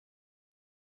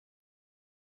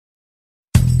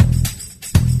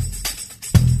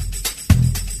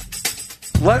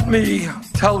Let me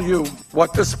tell you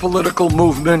what this political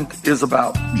movement is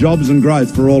about. Jobs and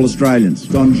growth for all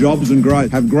Australians. On jobs and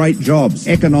growth. Have great jobs.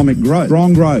 Economic growth.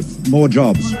 Strong growth. More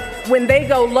jobs. When they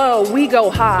go low, we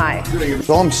go high.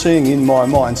 So I'm seeing in my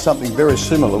mind something very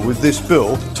similar with this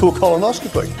bill to a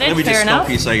colonoscopy. Let me just stop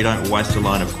you so you don't waste a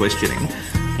line of questioning.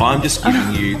 I'm just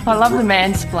giving you... I love the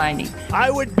mansplaining. I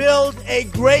would build a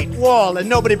great wall, and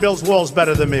nobody builds walls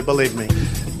better than me, believe me.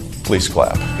 Please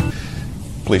clap.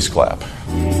 Please clap.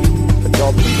 The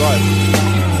jobs and growth.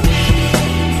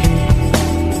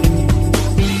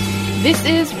 This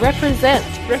is Represent.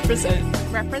 Represent.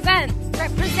 Represent.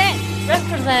 Represent.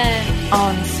 Represent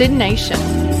on SYN Nation.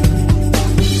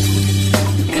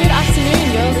 Good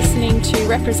afternoon. You're listening to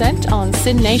Represent on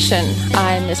SYN Nation.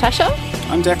 I'm Natasha.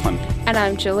 I'm Declan. And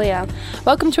I'm Julia.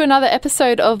 Welcome to another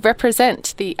episode of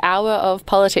Represent, the Hour of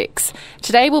Politics.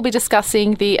 Today we'll be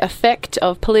discussing the effect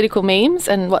of political memes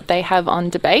and what they have on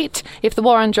debate. If the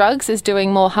war on drugs is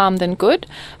doing more harm than good,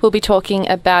 we'll be talking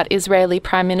about Israeli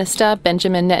Prime Minister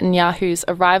Benjamin Netanyahu's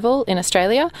arrival in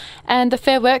Australia and the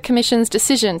Fair Work Commission's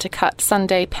decision to cut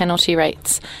Sunday penalty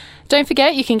rates. Don't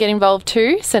forget, you can get involved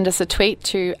too. Send us a tweet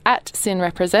to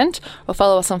 @SYNRepresent or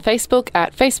follow us on Facebook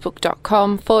at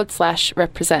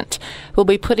facebook.com/represent. We'll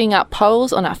be putting up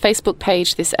polls on our Facebook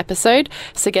page this episode,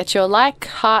 so get your like,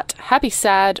 heart, happy,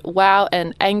 sad, wow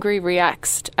and angry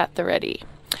reacts at the ready.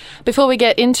 Before we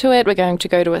get into it, we're going to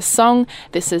go to a song.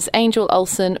 This is Angel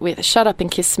Olsen with Shut Up and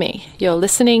Kiss Me. You're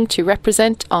listening to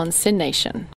Represent on SYN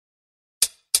Nation.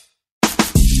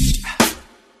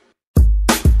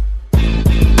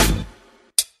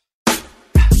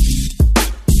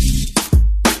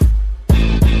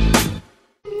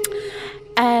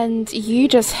 And you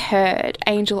just heard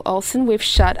Angel Olsen with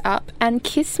Shut Up and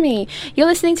Kiss Me. You're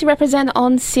listening to Represent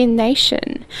on SYN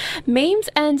Nation. Memes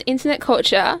and internet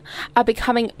culture are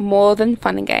becoming more than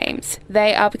fun and games.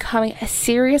 They are becoming a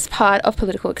serious part of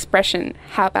political expression.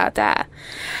 How about that?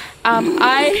 Oh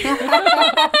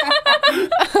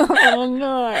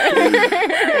no.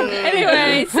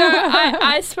 Anyway, so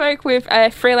I spoke with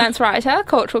a freelance writer,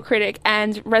 cultural critic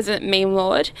and resident meme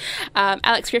lord,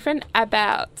 Alex Griffin,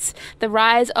 about the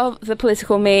rise of the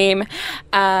political meme.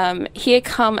 Here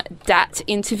come that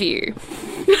interview.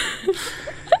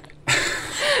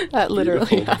 Literally.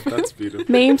 Beautiful. That's beautiful.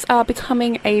 Memes are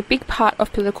becoming a big part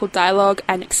of political dialogue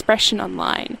and expression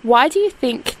online. Why do you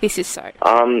think this is so?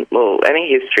 Well, any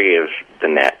history of the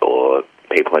net or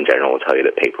people in general will tell you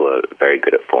that people are very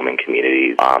good at forming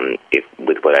communities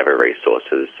with whatever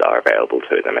resources are available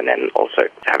to them, and then also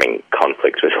having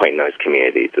conflicts between those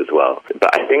communities as well.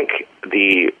 But I think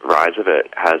the rise of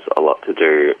it has a lot to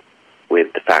do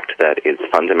with the fact that it's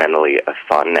fundamentally a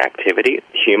fun activity.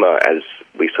 Humour, as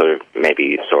we sort of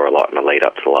maybe saw a lot in the lead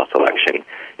up to the last election,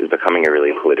 is becoming a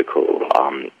really political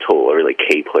tool, a really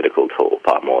key political tool,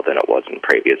 far more than it was in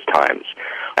previous times.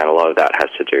 And a lot of that has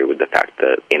to do with the fact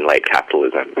that in late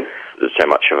capitalism, so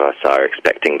much of us are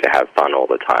expecting to have fun all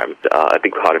the time. A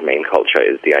big part of meme culture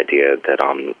is the idea that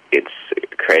it's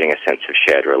creating a sense of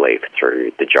shared relief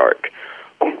through the joke.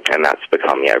 And that's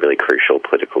become, a really crucial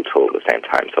political tool at the same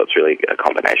time. So it's really a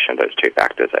combination of those two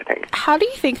factors, I think. How do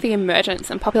you think the emergence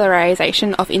and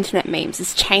popularisation of internet memes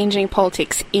is changing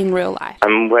politics in real life?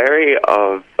 I'm wary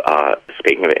of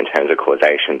speaking of it in terms of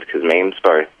causations, because memes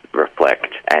both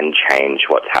reflect and change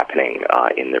what's happening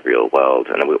in the real world.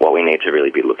 And what we need to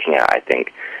really be looking at, I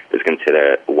think, is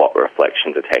consider what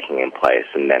reflections are taking in place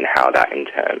and then how that in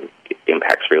turn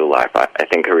impacts real life. I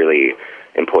think a really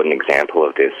important example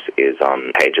of this is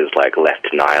pages like left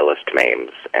nihilist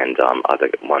memes and other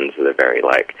ones that are very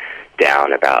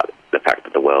down about the fact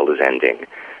that the world is ending,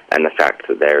 and the fact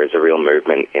that there is a real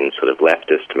movement in sort of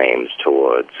leftist memes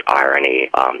towards irony,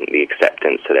 the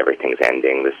acceptance that everything's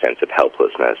ending, the sense of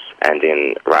helplessness, and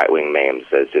in right-wing memes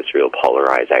there's this real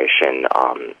polarization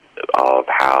of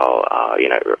how,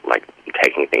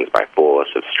 taking things by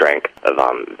force, of strength, of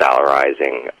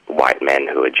valorizing white men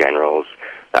who are generals,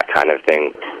 that kind of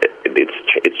thing.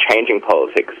 It's changing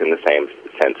politics in the same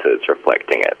sense that it's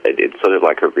reflecting it. It's sort of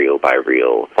like a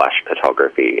reel-by-reel flash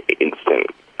photography, instant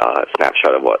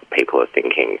snapshot of what people are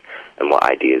thinking and what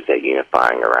ideas they're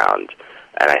unifying around.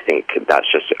 And I think that's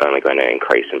just only going to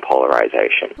increase in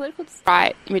polarization. Political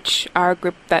right, which are a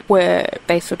group that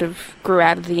they sort of grew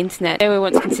out of the internet. They were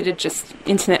once considered just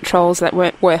internet trolls that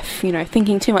weren't worth,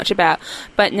 thinking too much about.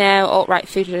 But now alt-right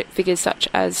figures such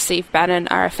as Steve Bannon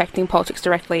are affecting politics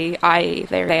directly, i.e.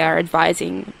 they are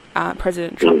advising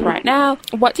President Trump right now.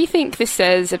 What do you think this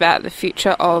says about the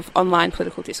future of online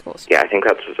political discourse? Yeah, I think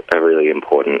that's a really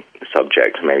important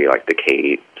subject, maybe the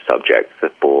key subject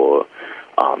for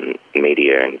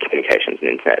media and communications and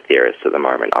internet theorists at the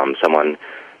moment. Someone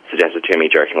suggested to me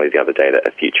jokingly the other day that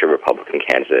a future Republican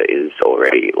candidate is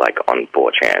already on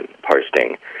 4chan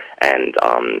posting, and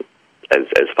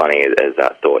as funny as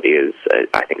that thought is,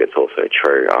 I think it's also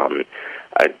true.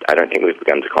 I don't think we've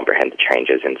begun to comprehend the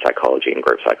changes in psychology and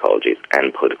group psychology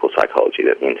and political psychology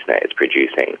that the internet is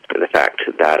producing. The fact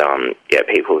that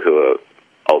people who are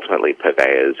ultimately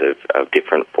purveyors of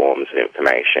different forms of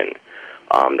information,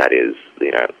 that is,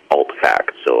 alt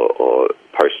facts or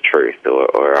post-truth or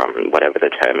whatever the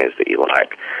term is that you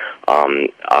like,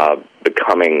 are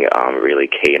becoming really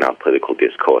key in our political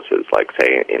discourses. Like,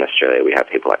 say, in Australia, we have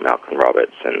people like Malcolm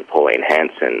Roberts and Pauline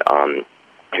Hanson,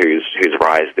 whose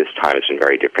rise this time has been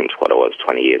very different to what it was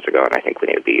 20 years ago, and I think we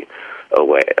need to be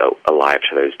alive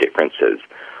to those differences.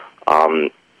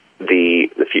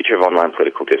 The future of online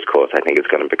political discourse, I think, is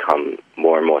going to become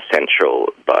more and more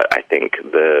central, but I think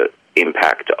the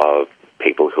impact of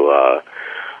people who are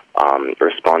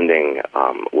responding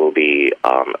will be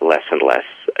less and less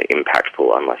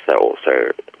impactful unless they're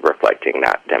also reflecting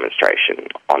that demonstration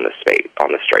on the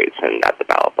streets and at the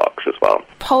ballot box as well.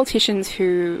 Politicians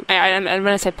who, and when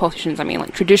I say politicians, I mean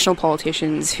traditional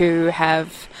politicians who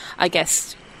have, I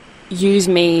guess, use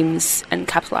memes and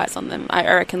capitalize on them. I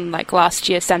reckon last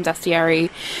year Sam Dastyari,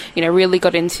 really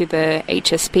got into the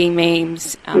HSP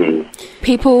memes.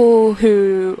 People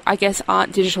who I guess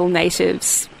aren't digital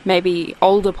natives, maybe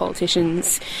older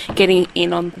politicians, getting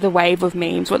in on the wave of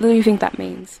memes. What do you think that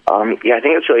means? I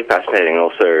think it's really fascinating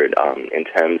also in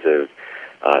terms of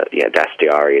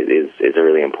Dastyari is a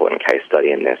really important case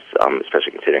study in this,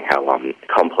 especially considering how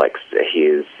complex he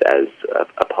is as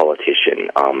a politician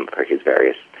for his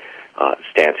various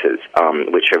stances,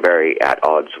 which are very at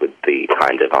odds with the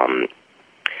kind of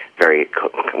very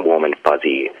warm and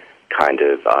fuzzy kind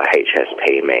of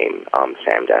HSP meme,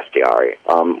 Sam Dastyari.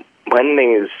 When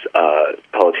these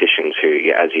politicians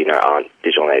who, as you know, aren't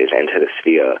digital natives enter the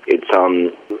sphere,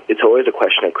 it's always a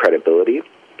question of credibility.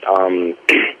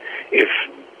 If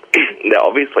they're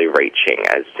obviously reaching,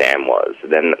 as Sam was,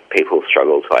 then people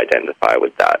struggle to identify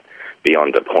with that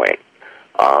beyond a point.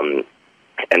 And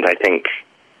I think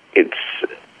it's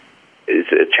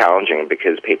challenging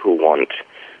because people want,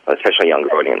 especially younger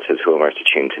audiences who are most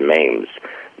attuned to memes,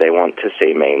 they want to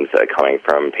see memes that are coming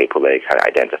from people they kind of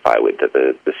identify with, that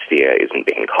the sphere isn't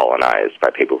being colonized by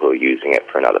people who are using it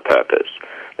for another purpose.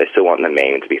 They still want the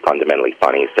meme to be fundamentally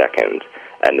funny second,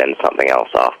 and then something else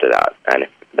after that. And if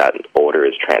that order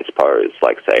is transposed,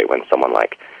 like, say, when someone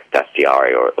like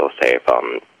Dastyari or say if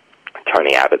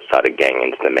Tony Abbott started getting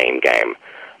into the meme game,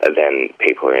 then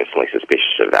people are instantly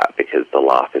suspicious of that because the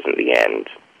laugh isn't the end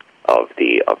of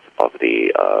the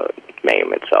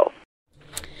meme itself.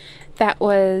 That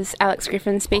was Alex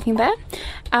Griffin speaking there.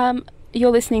 You're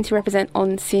listening to Represent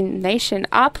on SYN Nation.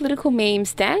 Are political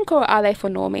memes dank or are they for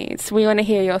normies? We want to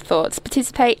hear your thoughts.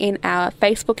 Participate in our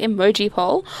Facebook emoji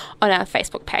poll on our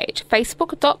Facebook page,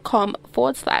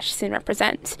 facebook.com/SYN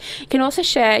Represent. You can also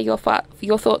share your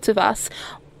thoughts with us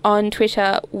on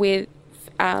Twitter with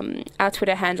our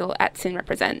Twitter handle @SYN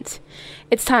Represent.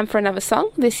 It's time for another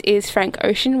song. This is Frank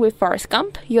Ocean with Forrest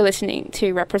Gump. You're listening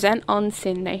to Represent on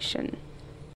SYN Nation.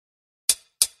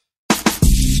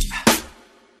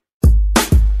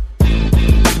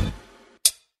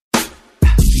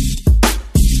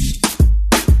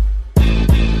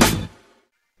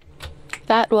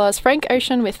 That was Frank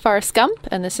Ocean with Forrest Gump,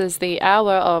 and this is the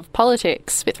Hour of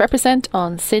Politics with Represent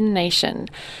on SYN Nation.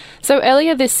 So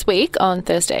earlier this week, on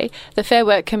Thursday, the Fair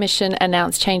Work Commission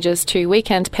announced changes to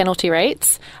weekend penalty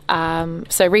rates.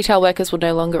 So retail workers would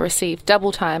no longer receive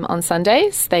double time on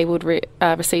Sundays. They would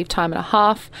receive time and a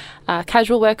half.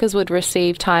 Casual workers would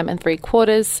receive time and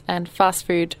 3/4, and fast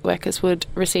food workers would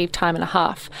receive time and a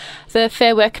half. The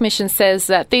Fair Work Commission says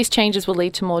that these changes will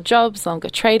lead to more jobs, longer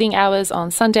trading hours on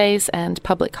Sundays and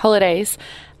public holidays.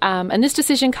 And this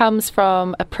decision comes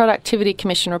from a Productivity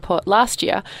Commission report last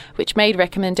year, which made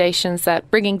recommendations that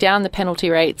bringing down the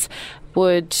penalty rates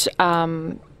would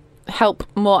help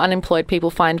more unemployed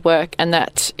people find work, and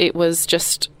that it was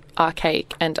just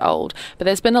archaic and old. But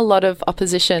there's been a lot of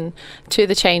opposition to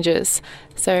the changes.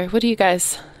 So what do you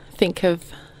guys think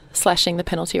of slashing the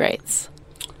penalty rates?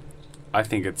 I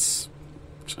think it's,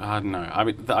 I don't know. I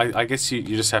mean, I guess you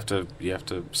just have to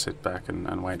sit back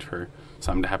and wait for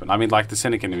something to happen. I mean, like the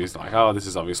Senate interview is like, oh, this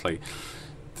is obviously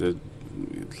the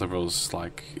Liberals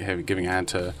giving a hand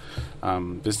to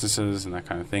businesses and that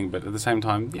kind of thing. But at the same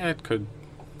time, yeah, it could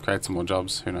create some more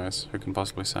jobs. Who knows? Who can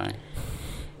possibly say?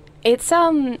 It's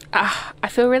I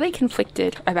feel really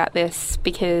conflicted about this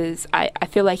because I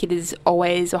feel like it is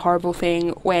always a horrible thing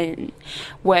when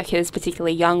workers,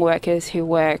 particularly young workers who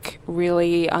work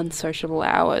really unsociable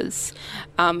hours,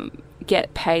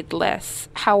 get paid less.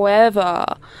 However,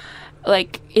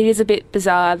 like, it is a bit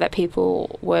bizarre that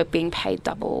people were being paid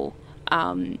double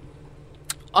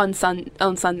on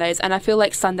Sundays, and I feel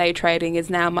like Sunday trading is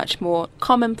now much more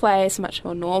commonplace, much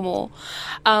more normal.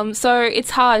 So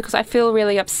it's hard because I feel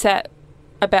really upset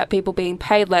about people being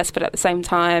paid less, but at the same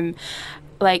time,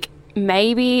 like,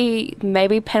 maybe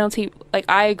penalty. Like,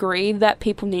 I agree that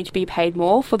people need to be paid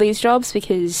more for these jobs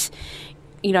because,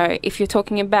 you know, if you're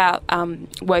talking about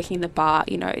working in the bar,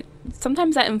 you know,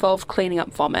 sometimes that involves cleaning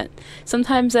up vomit.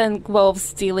 Sometimes that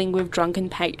involves dealing with drunken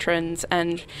patrons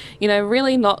and, you know,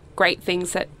 really not great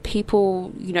things that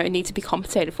people, you know, need to be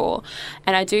compensated for.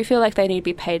 And I do feel like they need to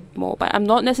be paid more, but I'm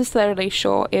not necessarily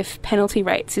sure if penalty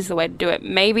rates is the way to do it.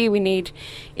 Maybe we need,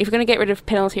 if we're going to get rid of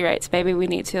penalty rates, maybe we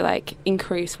need to, like,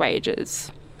 increase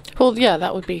wages. Well, yeah,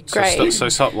 that would be great. So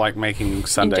stop, like, making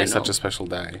Sunday such a special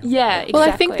day. Yeah, exactly. Well,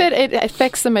 I think that it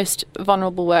affects the most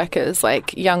vulnerable workers,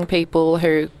 like young people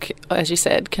who, as you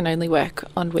said, can only work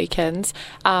on weekends.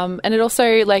 And it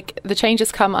also, like, the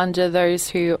changes come under those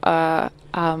who are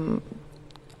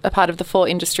a part of the 4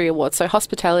 industry awards, so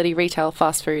hospitality, retail,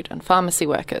 fast food, and pharmacy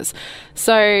workers.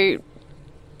 So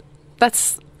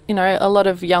that's, you know, a lot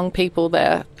of young people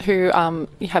there who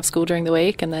have school during the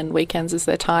week and then weekends is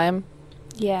their time.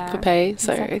 For pay,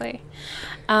 so exactly.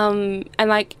 And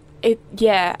like it,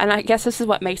 yeah. And I guess this is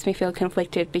what makes me feel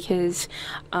conflicted because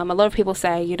a lot of people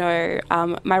say, you know,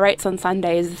 my rates on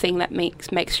Sunday is the thing that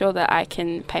makes sure that I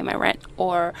can pay my rent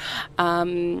or,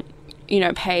 you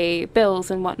know, pay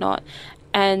bills and whatnot.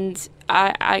 And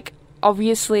I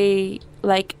obviously,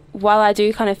 like, while I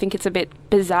do kind of think it's a bit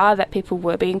bizarre that people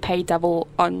were being paid double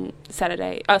on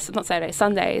Sundays,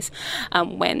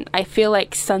 when I feel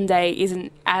like Sunday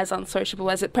isn't as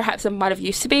unsociable as it perhaps it might have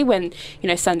used to be when, you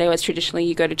know, Sunday was traditionally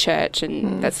you go to church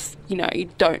and that's, you know, you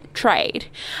don't trade.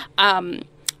 But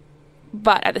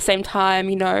at the same time,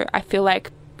 you know, I feel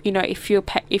like, you know, if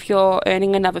you're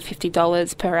earning another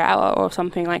 $50 per hour or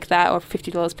something like that, or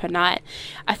 $50 per night,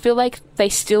 I feel like they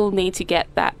still need to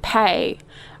get that pay.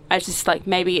 I just, like,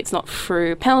 maybe it's not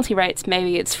through penalty rates,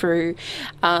 maybe it's through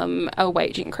a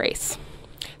wage increase.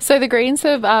 So the Greens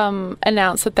have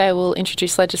announced that they will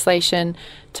introduce legislation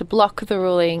to block the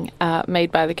ruling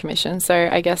made by the Commission. So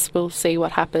I guess we'll see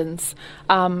what happens.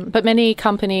 But many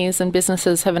companies and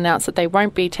businesses have announced that they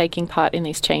won't be taking part in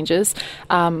these changes,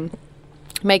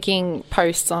 making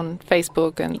posts on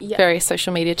Facebook and various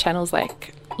social media channels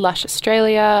like Lush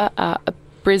Australia, a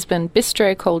Brisbane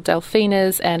bistro called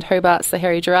Delphina's, and Hobart's The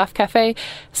Hairy Giraffe Cafe.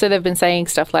 So they've been saying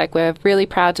stuff like, we're really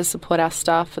proud to support our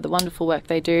staff for the wonderful work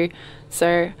they do.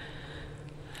 So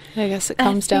I guess it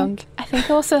comes down... I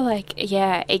think also, like,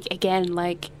 yeah, again,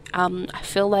 like, I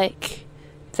feel like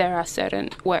there are certain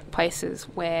workplaces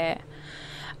where,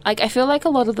 like, I feel like a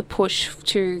lot of the push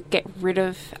to get rid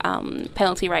of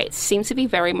penalty rates seems to be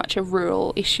very much a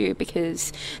rural issue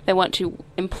because they want to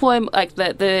employ, like,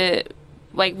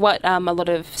 like what a lot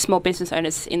of small business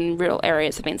owners in rural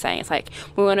areas have been saying. It's like,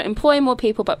 we want to employ more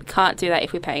people, but we can't do that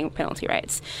if we're paying penalty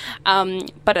rates.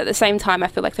 But at the same time, I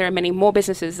feel like there are many more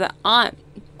businesses that aren't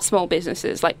small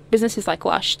businesses like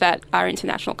Lush that are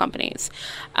international companies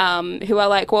who are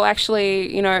like, well,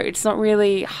 actually, you know, it's not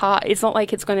really hard. It's not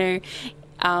like it's going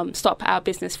to stop our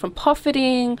business from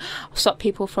profiting, stop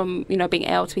people from, you know, being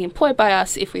able to be employed by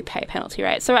us if we pay penalty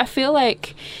rates. So I feel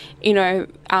like, you know,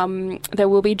 there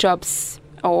will be jobs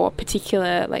or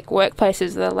particular, like,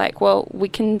 workplaces that are like, well, we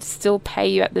can still pay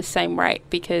you at the same rate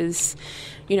because,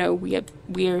 you know,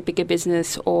 we're a bigger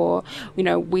business, or, you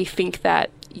know, we think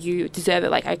that you deserve it.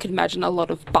 Like, I could imagine a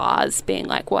lot of bars being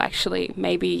like, well, actually,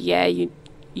 maybe, yeah, you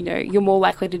know, you're more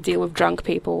likely to deal with drunk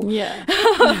people. Yeah.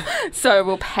 So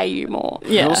we'll pay you more.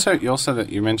 Yeah. You also that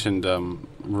you mentioned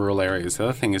rural areas. The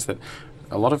other thing is that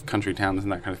a lot of country towns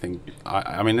and that kind of thing,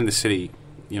 I mean, in the city,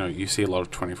 you know, you see a lot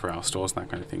of 24-hour stores and that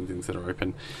kind of thing, things that are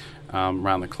open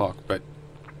round the clock. But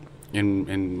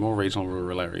in more regional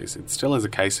rural areas, it still is a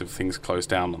case of things closed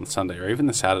down on Sunday or even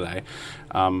the Saturday.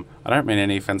 I don't mean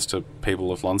any offence to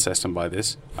people of Launceston by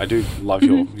this. I do love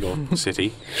your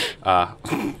city.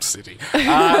 City. Sorry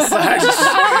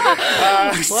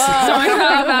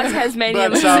about Tasmania.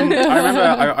 But I remember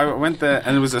I went there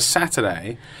and it was a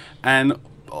Saturday, and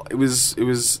it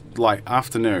was like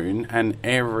afternoon and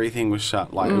everything was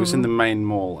shut. Like it was in the main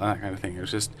mall and that kind of thing. It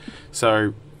was just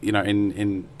so, you know,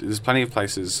 in there's plenty of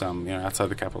places, you know, outside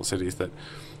the capital cities that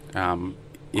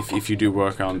if you do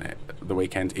work on the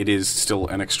weekend, it is still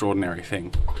an extraordinary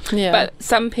thing. Yeah. But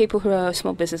some people who are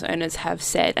small business owners have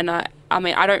said, and I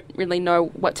mean, I don't really know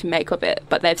what to make of it,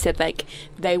 but they've said like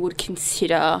they would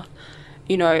consider,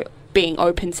 being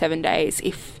open 7 days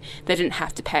if they didn't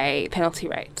have to pay penalty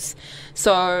rates.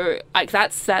 So like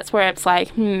that's where it's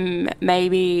like,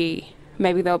 maybe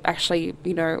they'll actually,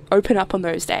 open up on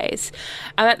those days.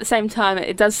 And at the same time,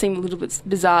 it does seem a little bit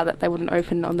bizarre that they wouldn't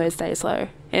open on those days, though.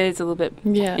 It is a little bit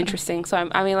interesting. So,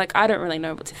 I mean, I don't really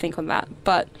know what to think on that.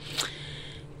 But,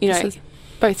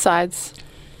 both sides.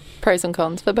 Pros and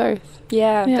cons for both.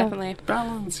 Yeah, definitely.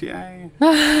 Balance, yay.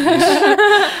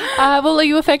 Well, are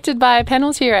you affected by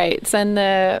penalty rates and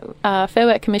the Fair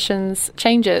Work Commission's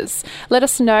changes? Let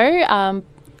us know.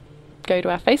 Go to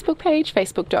our Facebook page,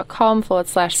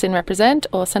 facebook.com/SYNRepresent,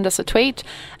 or send us a tweet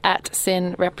at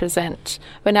SYNRepresent.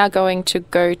 We're now going to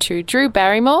go to Drew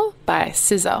Barrymore by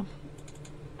SZA.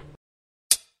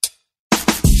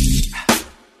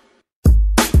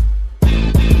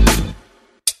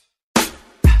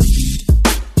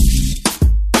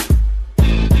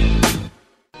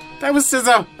 That was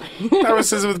SZA. That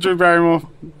was SZA with Drew Barrymore.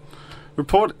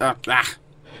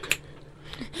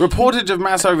 Reportage of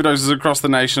mass overdoses across the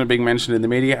nation are being mentioned in the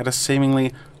media at a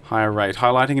seemingly higher rate,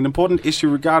 highlighting an important issue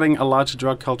regarding a larger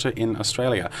drug culture in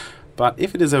Australia. But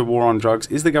if it is a war on drugs,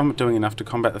 is the government doing enough to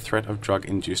combat the threat of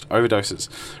drug-induced overdoses?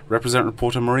 Represent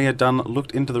reporter Maria Dunn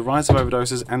looked into the rise of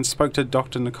overdoses and spoke to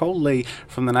Dr. Nicole Lee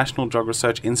from the National Drug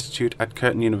Research Institute at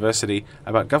Curtin University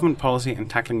about government policy and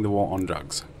tackling the war on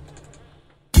drugs.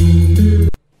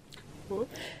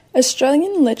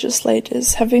 Australian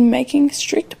legislators have been making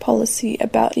strict policy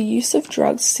about the use of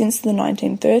drugs since the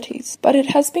 1930s, but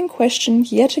it has been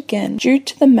questioned yet again due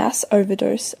to the mass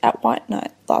overdose at White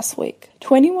Night last week.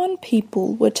 21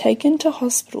 people were taken to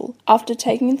hospital after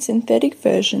taking synthetic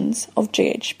versions of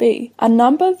GHB, a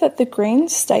number that the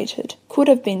Greens stated could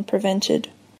have been prevented.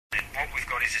 What we've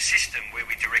got is a system where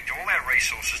we direct all our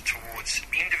resources towards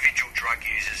individual drug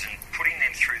users and putting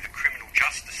them through the criminal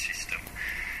justice system.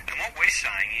 And what we're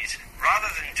saying is,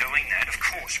 rather than doing that, of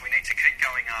course, we need to keep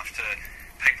going after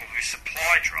people who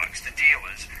supply drugs, the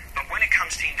dealers, but when it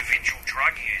comes to individual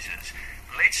drug users,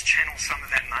 let's channel some of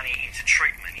that money into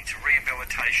treatment, into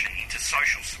rehabilitation, into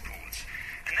social supports.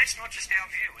 And that's not just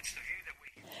our view, it's the view that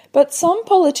we... But some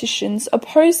politicians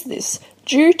oppose this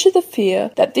due to the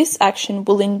fear that this action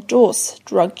will endorse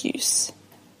drug use.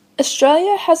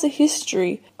 Australia has a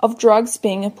history of drugs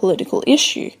being a political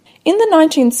issue. In the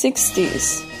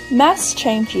 1960s, mass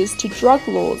changes to drug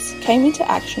laws came into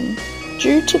action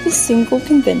due to the Single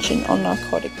Convention on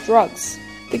Narcotic Drugs.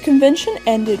 The convention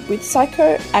ended with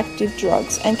psychoactive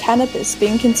drugs and cannabis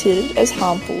being considered as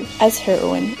harmful as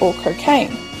heroin or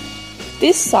cocaine.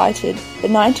 This cited the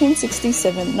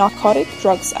 1967 Narcotic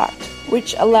Drugs Act,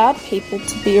 which allowed people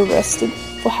to be arrested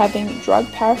for having drug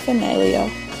paraphernalia,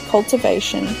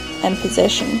 cultivation, and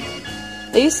possession.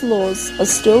 These laws are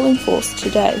still enforced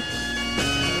today.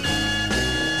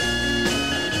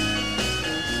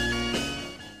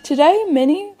 Today,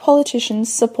 many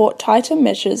politicians support tighter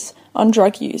measures on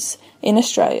drug use in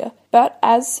Australia, but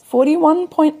as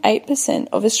 41.8%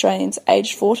 of Australians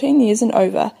aged 14 years and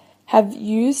over have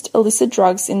used illicit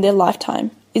drugs in their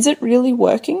lifetime, is it really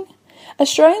working?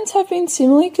 Australians have been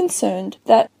similarly concerned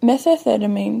that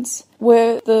methamphetamines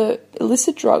were the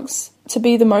illicit drugs to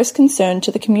be the most concern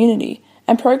to the community,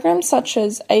 and programs such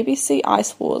as ABC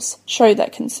Ice Wars show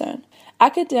that concern.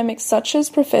 Academics such as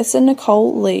Professor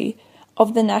Nicole Lee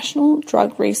of the National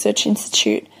Drug Research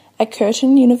Institute at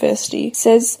Curtin University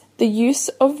says the use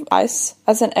of ice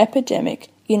as an epidemic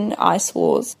in Ice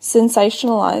Wars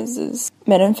sensationalizes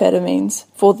methamphetamines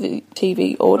for the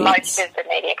TV audience. Most of the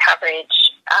media coverage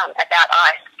about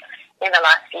ice in the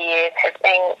last few years has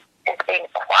been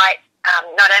quite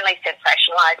not only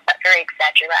sensationalized but very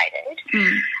exaggerated.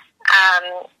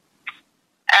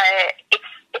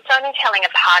 It's only telling a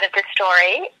part of the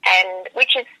story, and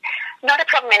which is not a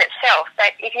problem in itself,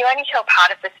 but if you only tell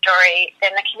part of the story,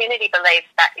 then the community believes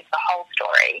that is the whole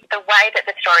story. The way that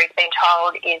the story is being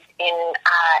told is in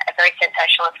a very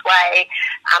sensationalist way.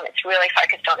 It's really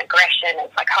focused on aggression and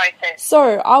psychosis.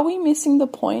 So, are we missing the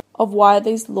point of why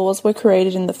these laws were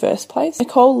created in the first place?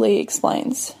 Nicole Lee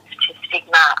explains.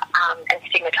 Stigma and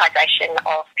stigmatisation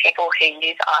of people who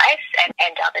use ice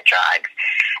and other drugs.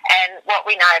 And what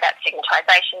we know about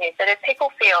stigmatisation is that if people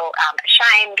feel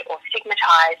ashamed or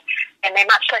stigmatised, then they're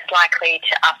much less likely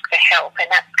to ask for help,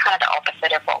 and that's kind of the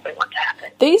opposite of what we want to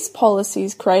happen. These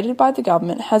policies created by the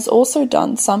government has also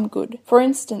done some good. For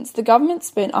instance, the government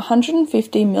spent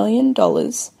 $150 million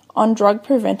on drug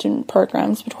prevention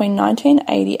programs between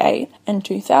 1988 and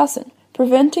 2000,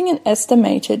 preventing an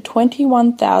estimated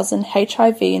 21,000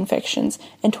 HIV infections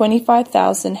and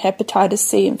 25,000 hepatitis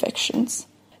C infections.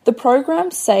 The program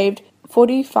saved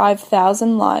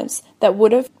 45,000 lives that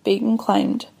would have been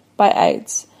claimed by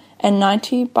AIDS and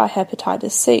 90 by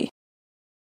hepatitis C.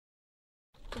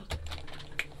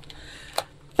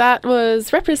 That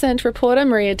was Represent reporter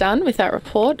Maria Dunn with that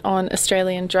report on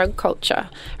Australian drug culture.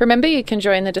 Remember, you can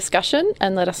join the discussion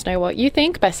and let us know what you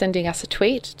think by sending us a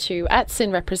tweet to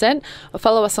 @SYNRepresent or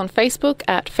follow us on Facebook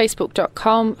at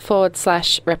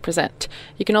facebook.com/represent.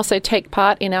 You can also take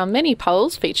part in our many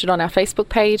polls featured on our Facebook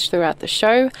page throughout the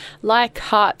show, like,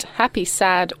 heart, happy,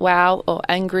 sad, wow, or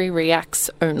angry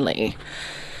reacts only.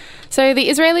 So the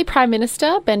Israeli Prime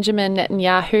Minister, Benjamin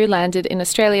Netanyahu, landed in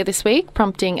Australia this week,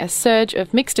 prompting a surge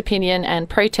of mixed opinion and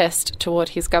protest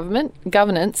toward his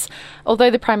governance. Although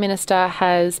the Prime Minister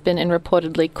has been in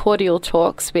reportedly cordial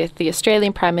talks with the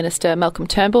Australian Prime Minister, Malcolm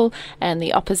Turnbull, and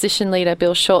the opposition leader,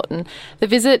 Bill Shorten, the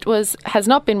visit has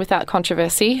not been without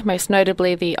controversy. Most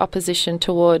notably, the opposition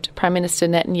toward Prime Minister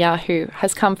Netanyahu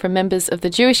has come from members of the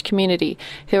Jewish community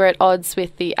who are at odds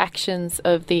with the actions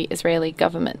of the Israeli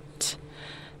government.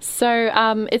 So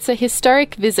it's a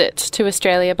historic visit to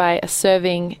Australia by a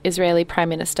serving Israeli Prime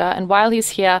Minister, and while he's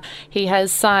here, he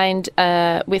has signed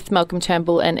with Malcolm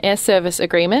Turnbull an air service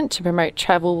agreement to promote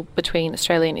travel between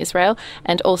Australia and Israel,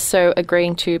 and also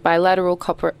agreeing to bilateral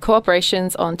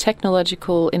cooperations on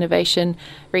technological innovation,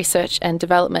 research and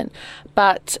development.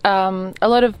 But a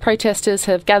lot of protesters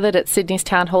have gathered at Sydney's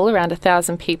Town Hall, around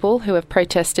 1,000 people who have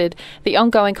protested the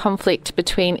ongoing conflict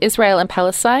between Israel and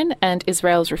Palestine and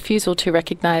Israel's refusal to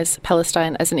recognise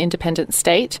Palestine as an independent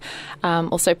state,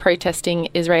 also protesting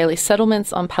Israeli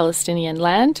settlements on Palestinian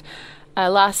land.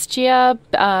 Last year,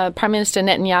 Prime Minister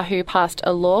Netanyahu passed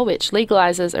a law which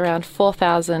legalises around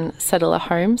 4,000 settler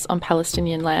homes on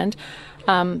Palestinian land.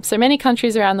 So many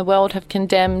countries around the world have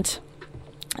condemned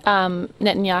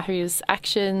Netanyahu's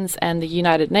actions, and the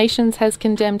United Nations has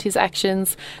condemned his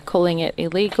actions, calling it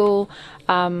illegal.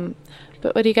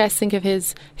 But what do you guys think of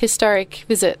his historic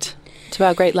visit to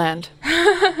our great land?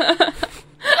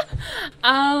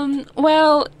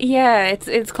 Well, yeah,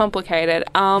 it's complicated.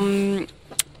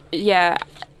 Yeah,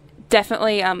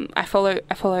 definitely. I follow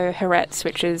Haaretz,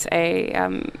 which is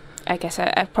I guess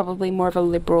a probably more of a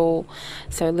liberal,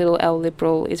 so little L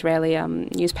liberal Israeli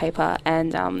newspaper,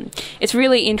 and it's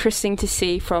really interesting to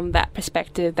see from that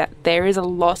perspective that there is a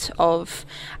lot of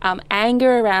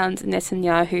anger around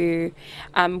Netanyahu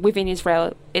within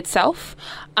Israel itself.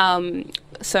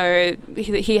 So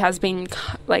he has been,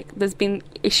 there's been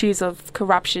issues of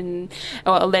corruption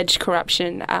or alleged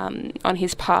corruption on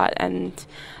his part, and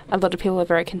a lot of people are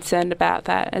very concerned about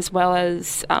that, as well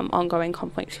as ongoing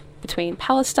conflict between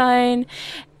Palestine,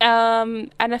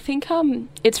 and I think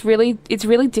it's really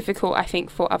difficult, I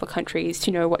think, for other countries to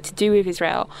know what to do with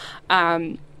Israel.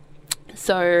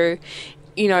 So,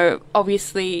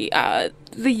 obviously,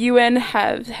 the UN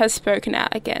has spoken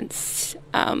out against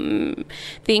the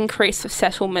increase of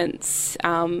settlements,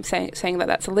 saying that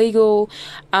that's illegal,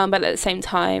 but at the same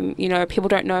time, people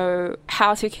don't know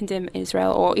how to condemn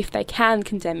Israel, or if they can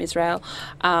condemn Israel.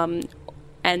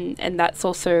 And that's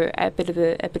also a bit of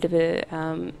a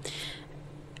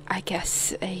I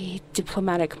guess a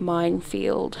diplomatic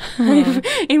minefield,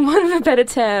 in want of a better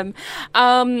term.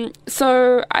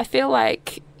 So I feel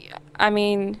like,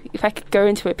 if I could go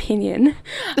into opinion,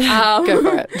 go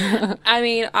for it.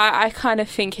 I kind of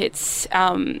think it's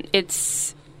I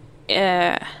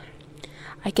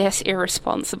guess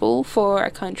irresponsible for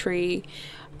a country.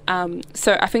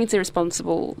 So I think it's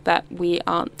irresponsible that we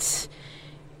aren't,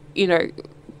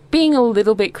 being a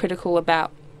little bit critical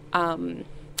about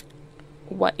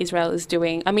what Israel is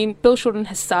doing. Bill Shorten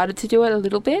has started to do it a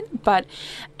little bit, but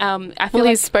I feel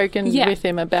he's spoken with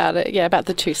him about it, about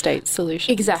the two-state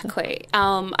solution. Exactly.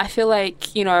 I feel like,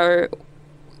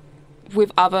 with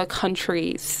other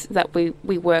countries that we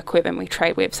work with and we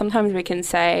trade with, sometimes we can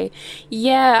say,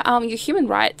 your human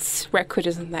rights record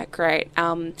isn't that great.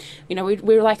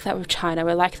 We're like that with China,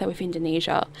 we're like that with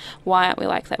Indonesia. Why aren't we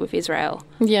like that with Israel?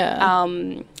 Yeah.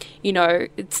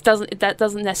 That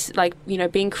doesn't necessarily,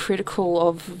 being critical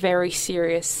of very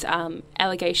serious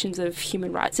allegations of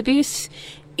human rights abuse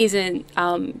isn't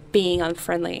being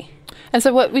unfriendly. And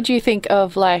so what would you think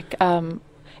of,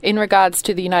 in regards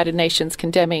to the United Nations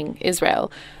condemning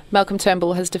Israel? Malcolm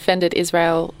Turnbull has defended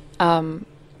Israel,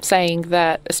 saying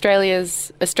that Australia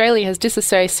has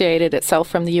disassociated itself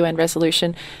from the UN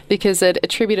resolution because it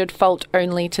attributed fault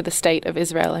only to the state of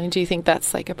Israel. Do you think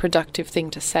that's a productive thing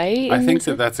to say? I think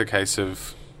that's a case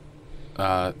of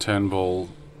Turnbull.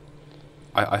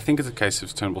 I think it's a case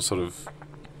of Turnbull sort of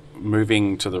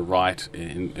moving to the right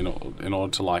in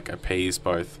order to like appease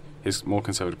both his more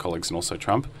conservative colleagues and also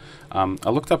Trump. I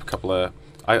looked up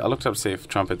I looked up to see if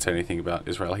Trump had said anything about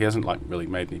Israel. He hasn't like really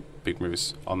made any big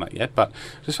moves on that yet, but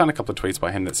just found a couple of tweets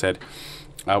by him that said,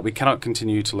 "We cannot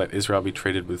continue to let Israel be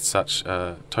treated with such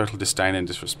total disdain and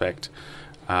disrespect.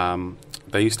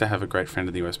 They used to have a great friend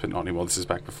in the US, but not anymore." This is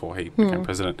back before he became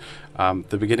president.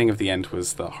 The beginning of the end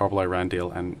was the horrible Iran deal,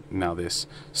 and now this.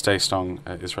 Stay strong,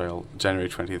 Israel. January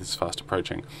 20th is fast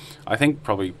approaching. I think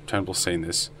probably Turnbull's seen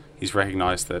this. He's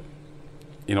recognised that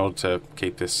in order to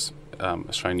keep this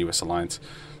Australian-US alliance,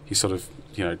 he sort of,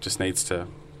 just needs to,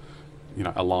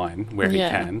 align where he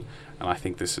can. And I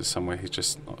think this is somewhere he's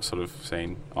just sort of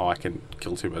seen, I can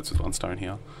kill two birds with one stone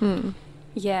here.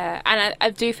 Yeah, and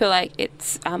I do feel like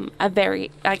it's a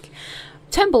very,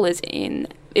 Turnbull is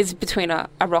between a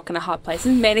rock and a hard place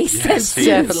in many senses.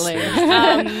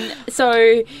 Definitely.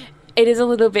 So it is a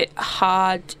little bit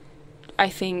hard. I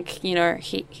think,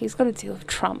 he's got to deal with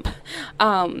Trump.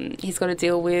 He's got to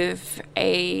deal with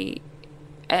a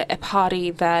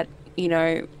party that,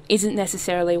 isn't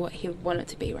necessarily what he wanted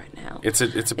to be right now. It's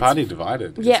a party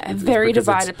divided. Yeah, a very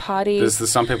divided party. There's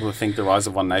some people who think the rise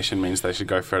of one nation means they should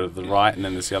go further to the right, and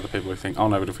then there's the other people who think, oh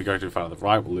no, but if we go too far to the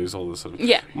right, we'll lose all the sort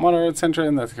of moderate centre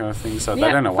and that kind of thing. So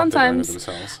they don't know what they're doing with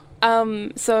themselves.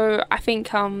 So I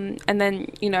think, and then,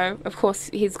 of course,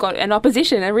 he's got an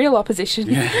opposition, a real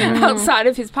opposition outside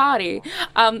of his party.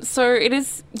 So it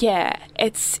is,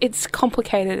 it's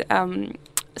complicated.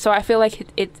 So I feel like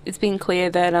it's been clear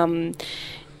that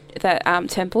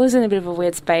Turnbull is in a bit of a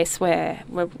weird space when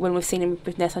we've seen him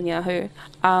with Netanyahu.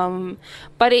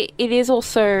 But it is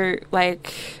also,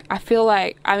 like, I feel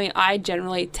like, I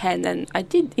generally tend, and I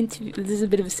did interview, this is a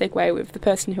bit of a segue with the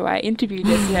person who I interviewed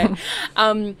yesterday.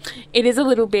 It is a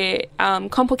little bit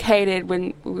complicated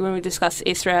when we discuss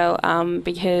Israel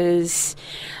because,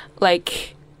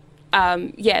 like,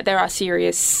 there are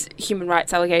serious human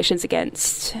rights allegations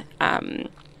against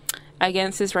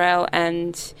Israel,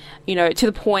 and to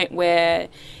the point where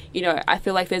I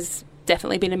feel like there's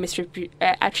definitely been a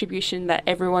attribution that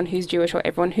everyone who's Jewish or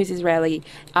everyone who's Israeli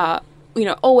are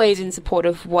always in support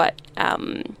of what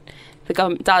the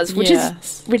government does, which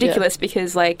is ridiculous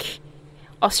because like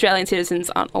Australian citizens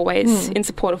aren't always in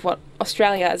support of what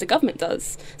Australia as a government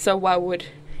does, so why would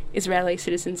Israeli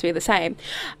citizens be the same?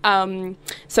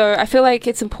 So I feel like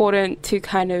it's important to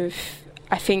kind of,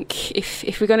 I think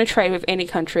if we're going to trade with any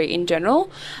country in general,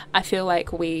 I feel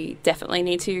like we definitely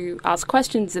need to ask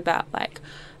questions about like,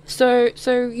 so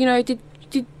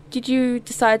did you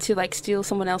decide to like steal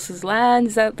someone else's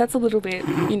land? That's a little bit,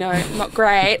 not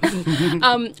great.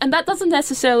 And that doesn't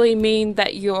necessarily mean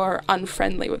that you're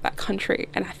unfriendly with that country.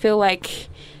 And I feel like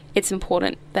it's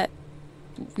important that,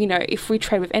 if we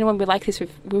trade with anyone, we would like this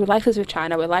with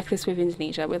China, we like this with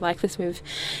Indonesia, we like this with,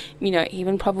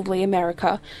 even probably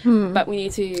America. But we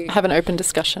need to have an open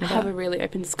discussion. Have a really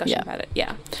open discussion about it.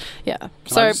 Yeah. Yeah.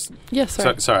 Sorry,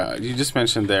 you just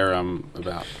mentioned there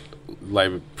about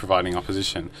Labor providing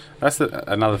opposition. That's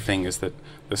another thing is that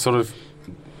they're sort of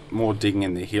more digging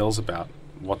in their heels about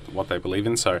what they believe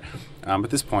in. So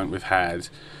at this point, we've had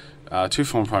two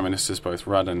former Prime Ministers, both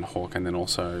Rudd and Hawke, and then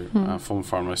also former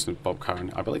Foreign Minister Bob Carr.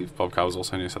 And I believe Bob Carr was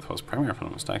also New South Wales Premier, if I'm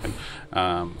not mistaken.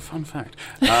 Fun fact.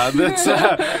 They've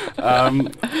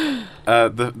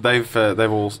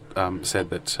all said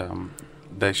that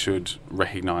they should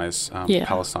recognise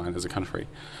Palestine as a country.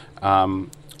 And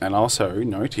also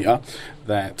note here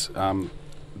that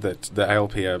that the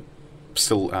ALP are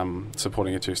still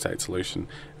supporting a two-state solution,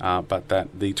 but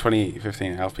that the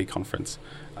 2015 ALP conference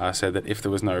said that if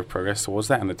there was no progress towards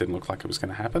that, and it didn't look like it was going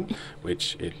to happen,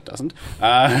 which it doesn't,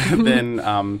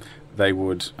 then they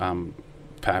would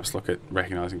perhaps look at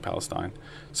recognising Palestine.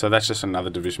 So that's just another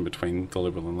division between the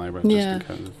Liberal and Labor, just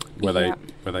because of where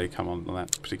they come on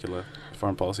that particular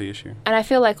foreign policy issue. And I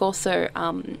feel like also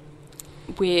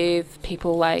with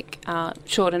people like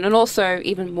Shorten, and also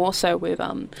even more so with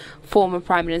former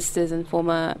prime ministers and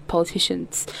former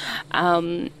politicians,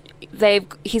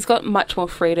 he's got much more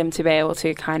freedom to be able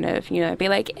to kind of be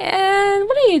like,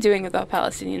 what are you doing with our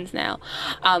Palestinians now,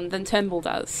 than Turnbull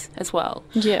does as well.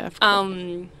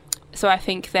 So I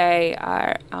think they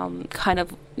are kind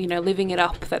of living it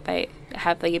up, that they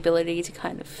have the ability to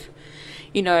kind of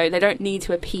they don't need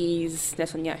to appease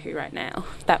Netanyahu right now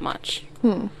that much.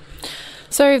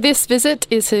 So this visit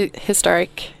is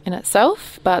historic in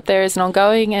itself, but there is an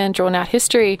ongoing and drawn-out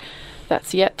history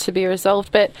that's yet to be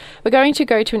resolved. But we're going to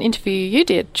go to an interview you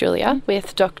did, Julia,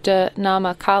 with Dr.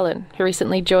 Naama Karlan, who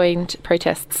recently joined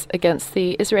protests against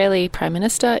the Israeli Prime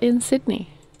Minister in Sydney.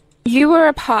 You were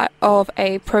a part of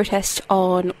a protest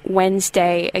on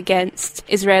Wednesday against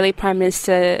Israeli Prime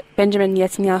Minister Benjamin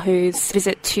Netanyahu's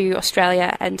visit to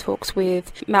Australia and talks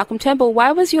with Malcolm Turnbull.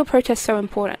 Why was your protest so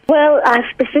important? Well,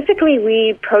 specifically,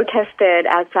 we protested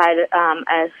outside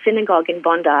a synagogue in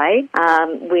Bondi.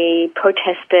 We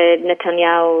protested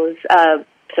Netanyahu's,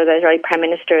 so the Israeli Prime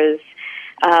Minister's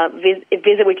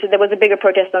visit, which there was a bigger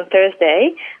protest on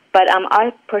Thursday. But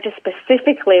our protest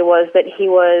specifically was that he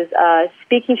was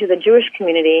speaking to the Jewish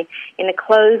community in a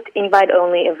closed,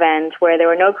 invite-only event where there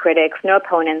were no critics, no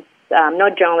opponents, no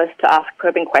journalists to ask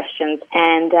probing questions,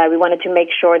 and we wanted to make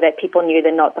sure that people knew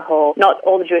that not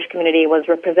all the Jewish community was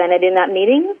represented in that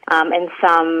meeting, and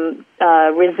some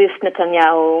resist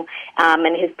Netanyahu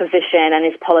and his position and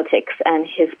his politics and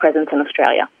his presence in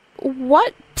Australia.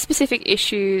 What specific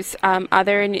issues are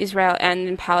there in Israel and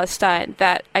in Palestine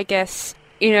that I guess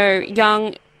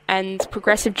young and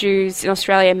progressive Jews in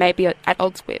Australia may be at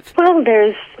odds with? Well,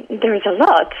 there's a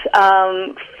lot.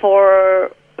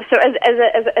 So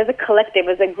as a collective,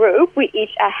 as a group, we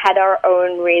each had our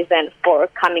own reason for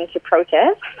coming to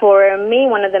protest. For me,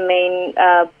 one of the main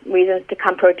reasons to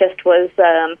come protest was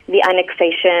the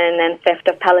annexation and theft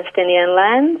of Palestinian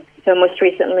land. So most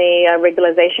recently, a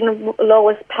regularization law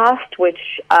was passed,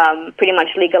 which pretty much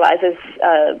legalizes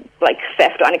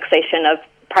theft or annexation of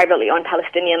privately owned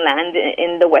Palestinian land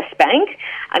in the West Bank.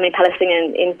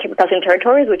 Palestinian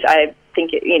territories, which I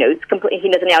think, it's completely,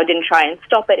 Netanyahu didn't try and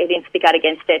stop it. He didn't speak out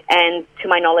against it. And to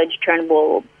my knowledge, Prime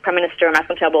Minister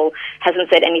Malcolm Turnbull hasn't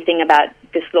said anything about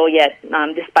this law yet,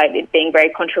 despite it being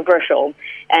very controversial.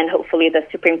 And hopefully the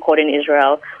Supreme Court in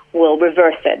Israel will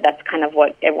reverse it. That's kind of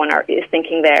what everyone is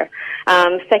thinking there.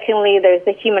 Secondly, there's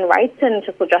the human rights and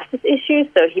social justice issues.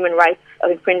 So human rights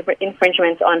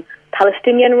infringements on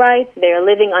Palestinian rights. They're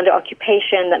living under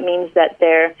occupation. That means that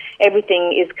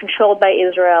everything is controlled by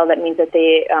Israel. That means that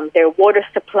their water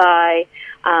supply,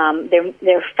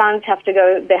 their funds have to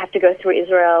go through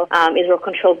Israel. Israel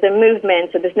controls their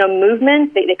movement, so there's no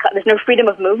movement. There's no freedom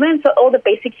of movement. So all the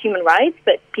basic human rights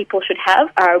that people should have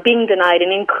are being denied,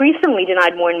 and increasingly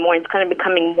denied more and more. It's kind of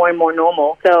becoming more and more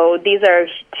normal. So these are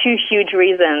two huge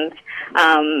reasons.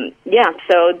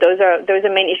 So those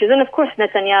are main issues. And of course,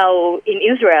 Netanyahu in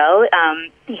Israel,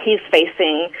 he's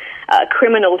facing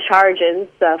criminal charges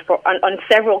on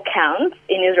several counts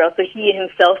in Israel. So he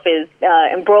himself is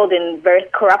embroiled in various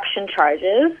corruption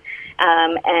charges.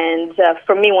 And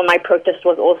for me, one of my protests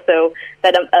was also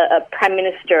that a prime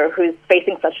minister who's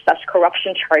facing such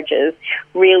corruption charges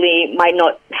really might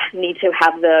not need to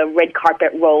have the red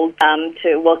carpet rolled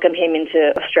to welcome him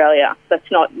into Australia. That's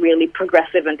not really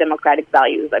progressive and democratic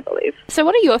values, I believe. So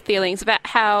what are your feelings about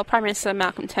how Prime Minister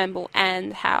Malcolm Turnbull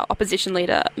and how opposition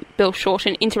leader Bill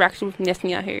Shorten interacted with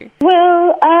Netanyahu?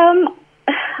 Well,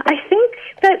 I think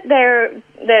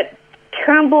that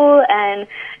Turnbull and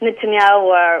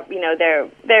Netanyahu are,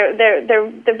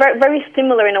 they're very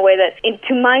similar in a way that,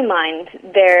 to my mind,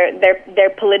 their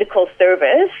political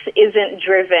service isn't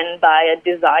driven by a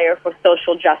desire for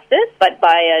social justice, but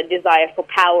by a desire for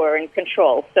power and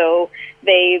control. So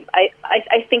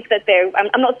I think that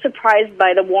I'm not surprised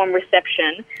by the warm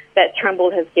reception that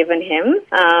Turnbull has given him.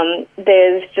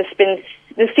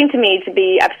 There seemed to me to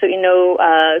be absolutely no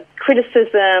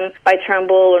criticism by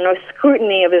Turnbull or no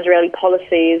scrutiny of Israeli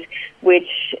policies, which,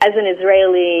 as an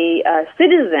Israeli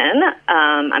citizen,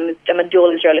 I'm a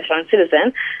dual Israeli-Australian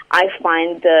citizen, I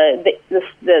find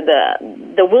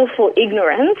the willful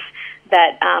ignorance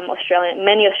that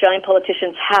many Australian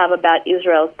politicians have about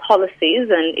Israel's policies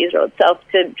and Israel itself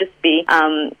to just be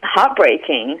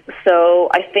heartbreaking. So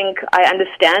I think I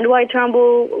understand why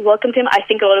Turnbull welcomed him. I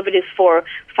think a lot of it is for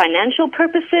financial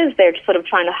purposes. They're sort of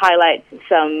trying to highlight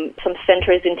some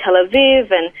centers in Tel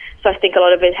Aviv, and so I think a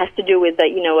lot of it has to do with a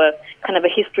kind of a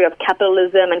history of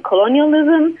capitalism and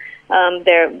colonialism.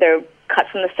 They're cut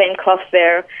from the same cloth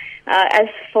there. As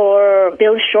for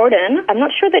Bill Shorten, I'm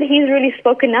not sure that he's really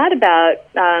spoken out about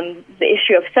the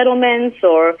issue of settlements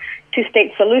or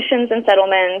two-state solutions and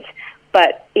settlements.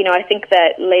 But, I think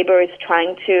that Labour is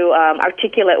trying to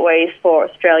articulate ways for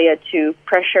Australia to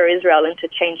pressure Israel into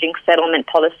changing settlement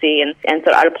policy and sort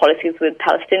of other policies with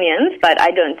Palestinians. But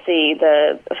I don't see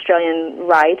the Australian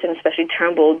right, and especially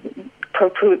Turnbull,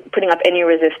 putting up any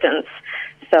resistance.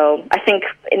 So I think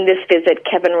in this visit,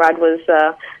 Kevin Rudd was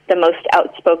the most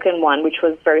outspoken one, which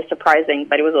was very surprising,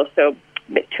 but it was also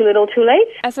bit too little too late.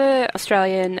 As an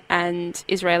Australian and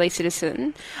Israeli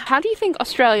citizen, how do you think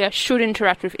Australia should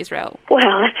interact with Israel?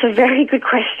 Well, that's a very good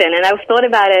question, and I've thought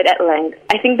about it at length.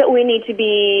 I think that we need to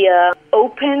be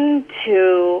open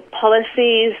to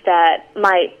policies that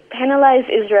might penalize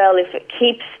Israel if it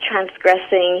keeps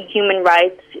transgressing human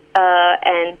rights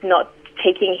and not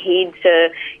taking heed to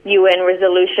UN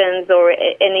resolutions or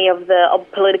any of the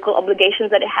political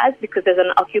obligations that it has, because as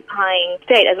an occupying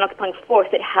state, as an occupying force,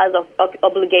 it has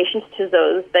obligations to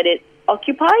those that it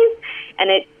occupies, and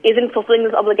it isn't fulfilling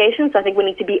those obligations. So I think we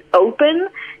need to be open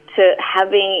to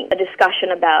having a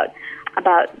discussion about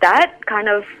that kind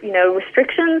of,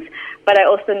 restrictions. But I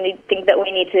also think that we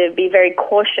need to be very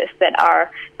cautious that our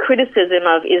criticism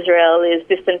of Israel is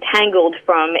disentangled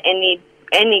from any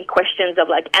questions of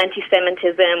like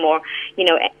anti-Semitism or,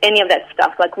 any of that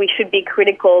stuff. Like, we should be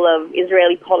critical of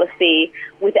Israeli policy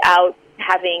without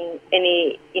having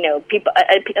any, people,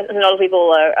 a lot of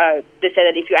people they say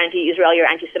that if you're anti-Israel, you're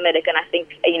anti-Semitic, and I think,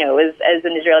 as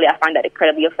an Israeli, I find that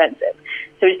incredibly offensive.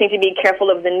 So we just need to be careful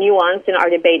of the nuance in our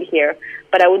debate here.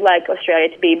 But I would like Australia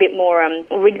to be a bit more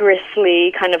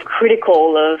rigorously kind of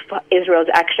critical of Israel's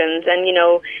actions. And,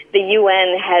 the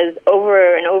UN has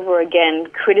over and over again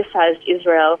criticized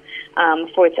Israel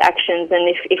for its actions. And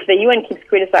if the UN keeps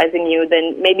criticizing you,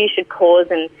 then maybe you should pause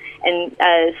and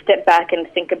step back and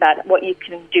think about what you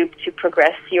can do to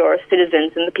progress your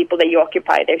citizens and the people that you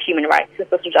occupy, their human rights and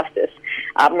social justice,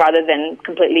 rather than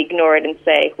completely ignore it and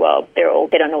say, well,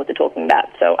 they don't know what they're talking about.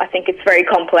 So I think it's very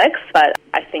complex, but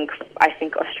I think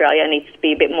Australia needs to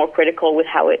be a bit more critical with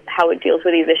how it deals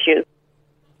with these issues.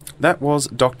 That was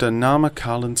Dr. Naama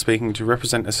Karlan speaking to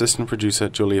Represent assistant producer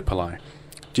Julia Pillai.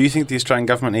 Do you think the Australian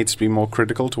government needs to be more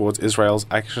critical towards Israel's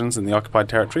actions in the occupied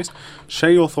territories? Share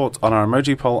your thoughts on our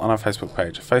emoji poll on our Facebook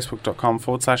page,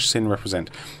 facebook.com/SYNRepresent.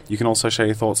 You can also share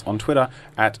your thoughts on Twitter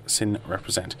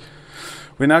 @SYNRepresent.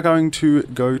 We're now going to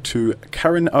go to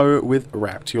Karen O with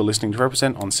Wrapped. You're listening to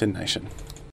Represent on SYN Nation.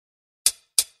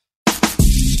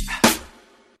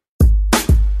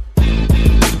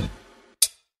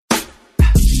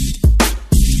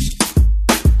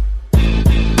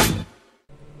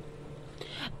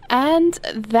 And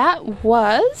that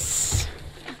was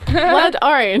Blood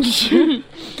Orange.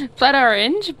 Blood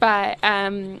Orange by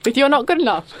With You're Not Good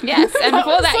Enough. Yes, and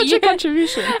before that, such a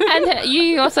contribution. And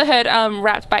you also heard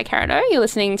Wrapped by Karen O. You're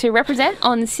listening to Represent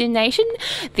on SYN Nation,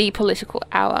 the political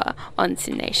hour on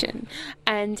SYN Nation,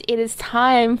 and it is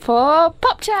time for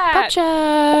Pop Chat. Pop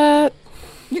Chat.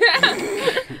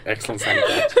 Excellent sound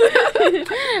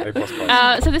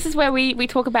So this is where we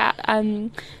talk about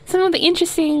some of the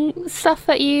interesting stuff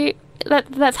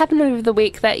that's happened over the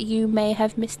week that you may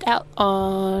have missed out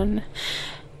on.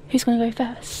 Who's going to go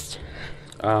first?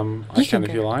 I can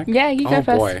if you like. Yeah, you go first.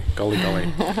 Oh boy, golly.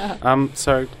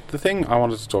 So the thing I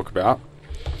wanted to talk about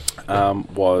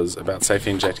was about safe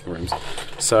injecting rooms.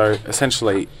 So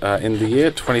essentially, in the year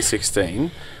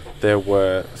 2016, there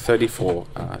were 34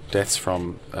 deaths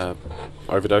from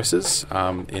overdoses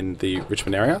in the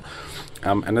Richmond area.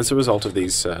 And as a result of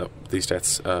these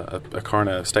deaths, a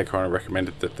state coroner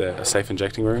recommended that a safe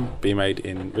injecting room be made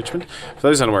in Richmond. For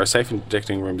those unaware, a safe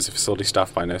injecting room is a facility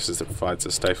staffed by nurses that provides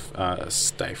a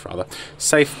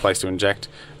safe place to inject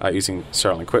using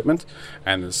sterile equipment,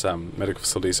 and there's medical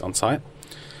facilities on site.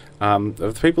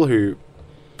 The people who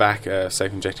back a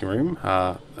safe injecting room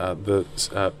are the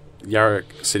Yarra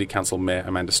City Council Mayor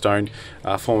Amanda Stone,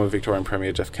 former Victorian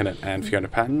Premier Jeff Kennett, and Fiona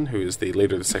Patten, who is the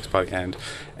leader of the Sex Party and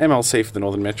MLC for the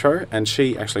Northern Metro, and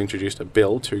she actually introduced a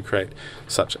bill to create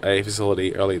such a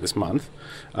facility earlier this month.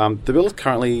 The bill is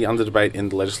currently under debate in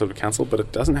the Legislative Council, but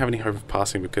it doesn't have any hope of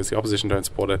passing because the opposition don't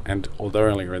support it, and although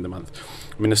earlier in the month,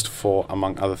 Minister for,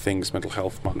 among other things, Mental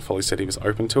Health, Martin Foley, said he was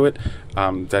open to it,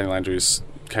 Daniel Andrews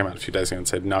came out a few days ago and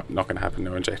said, no, not going to happen,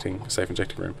 no safe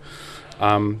injecting room.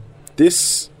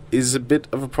 This is a bit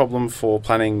of a problem for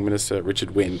Planning Minister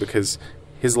Richard Wynne because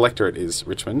his electorate is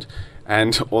Richmond,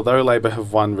 and although Labor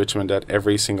have won Richmond at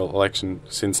every single election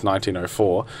since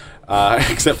 1904,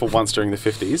 except for once during the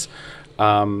 50s,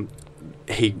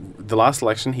 the last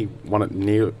election he won it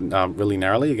really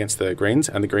narrowly against the Greens,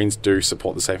 and the Greens do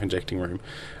support the safe injecting room.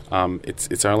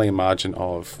 It's only a margin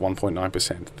of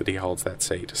 1.9% that he holds that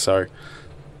seat, so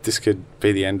this could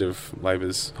be the end of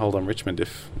Labor's hold on Richmond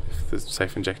if the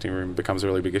safe injecting room becomes a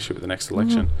really big issue at the next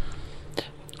election.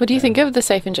 What do you think of the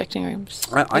safe injecting rooms?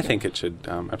 I think it should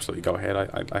absolutely go ahead.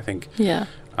 I think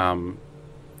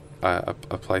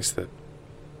a place that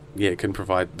can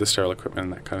provide the sterile equipment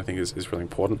and that kind of thing is really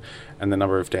important. And the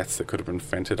number of deaths that could have been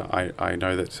prevented, I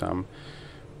know that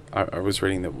I was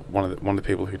reading that one of the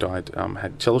people who died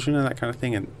had children and that kind of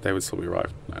thing, and they would still be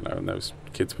arrived. And those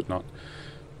kids would not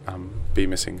be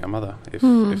missing a mother if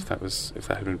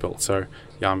that had been built. So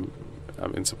yeah, I'm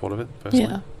in support of it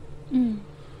personally. Yeah.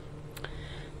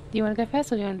 Do you want to go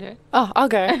first, or do you want to do it? Oh, I'll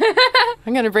go.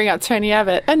 I'm going to bring up Tony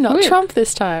Abbott and not Trump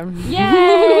this time.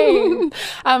 Yay!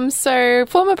 So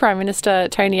former Prime Minister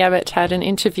Tony Abbott had an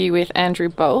interview with Andrew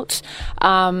Bolt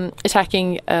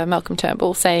attacking Malcolm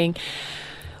Turnbull, saying,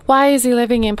 why is he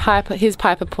living in his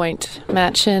Piper Point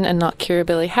mansion and not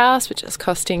Kirribilli House, which is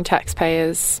costing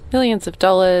taxpayers millions of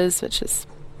dollars, which is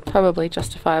probably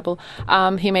justifiable.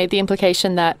 He made the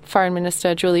implication that Foreign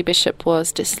Minister Julie Bishop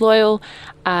was disloyal,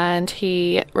 and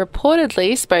he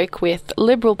reportedly spoke with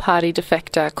Liberal Party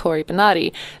defector Cory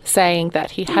Bernardi, saying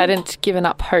that he hadn't given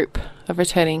up hope of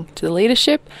returning to the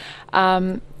leadership.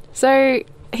 So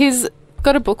he's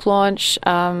got a book launch.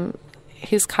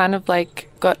 He's kind of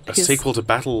like got a sequel to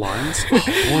Battle Lines.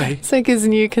 Oh boy! It's like his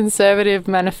new Conservative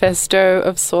manifesto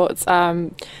of sorts,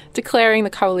 declaring the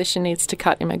coalition needs to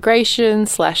cut immigration,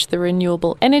 slash the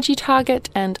renewable energy target,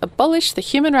 and abolish the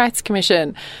Human Rights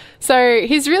Commission. So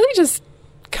he's really just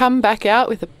come back out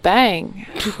with a bang,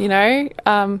 you know?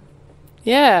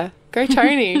 Yeah. Go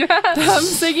Tony.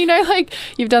 So, you know, like,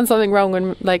 you've done something wrong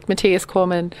when, like, Matthias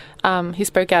Cormann, he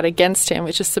spoke out against him,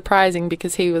 which is surprising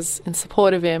because he was in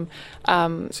support of him.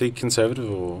 Is he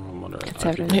conservative or moderate?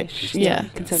 Conservative. Yeah.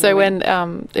 So when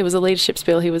it was a leadership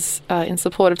spill, he was in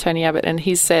support of Tony Abbott, and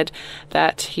he said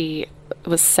that he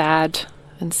was sad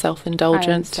and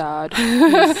self-indulgent. Sad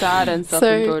and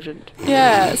self-indulgent.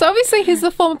 Yeah. So obviously he's the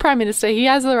former Prime Minister. He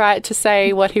has the right to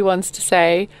say what he wants to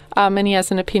say, and he has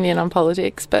an opinion on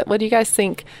politics. But what do you guys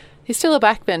think? He's still a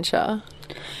backbencher.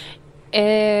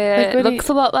 It looks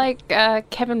a lot like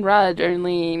Kevin Rudd,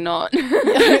 only not.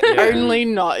 Only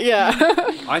not, yeah.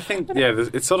 I think,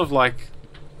 it's sort of like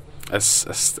a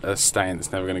stain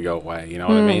that's never going to go away. You know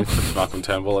what I mean? For Malcolm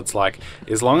Turnbull, it's like,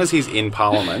 as long as he's in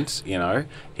Parliament, you know,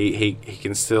 he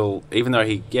can still, even though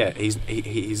he's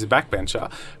a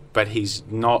backbencher, but he's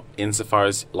not insofar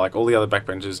as, like, all the other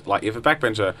backbenchers. Like, if a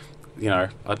backbencher, you know,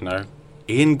 I don't know,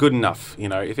 Ian Goodenough, you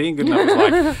know, if Ian Goodenough was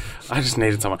like, I just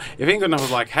needed someone. If Ian Goodenough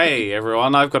was like, hey,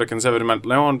 everyone, I've got a Conservative man,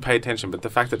 no one pay attention. But the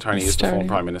fact that Tony is the former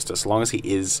Prime Minister, so long as he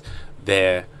is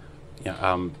there,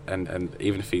 and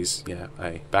even if he's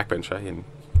a backbencher in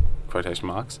quotation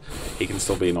marks, he can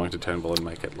still be anointed Turnbull and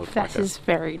make it look like that is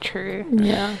very true.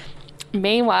 Yeah.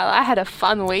 Meanwhile, I had a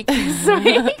fun week this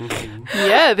week.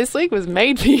 Yeah, this week was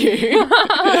made for you.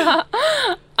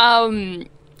 I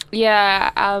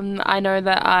know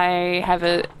that I have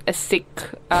a sick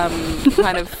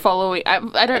kind of following.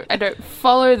 I don't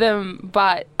follow them,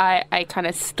 but I kind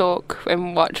of stalk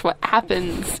and watch what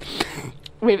happens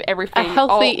with everything. A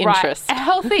healthy interest. A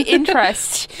healthy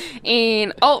interest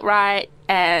in alt-right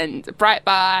and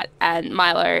Breitbart and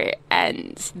Milo,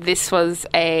 and this was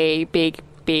a big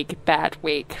bad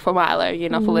week for Milo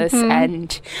Yiannopoulos,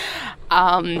 and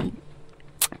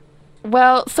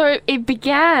well, so it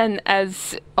began,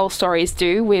 as all stories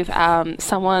do, with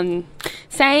someone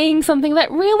saying something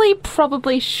that really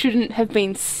probably shouldn't have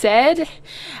been said.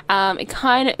 Milo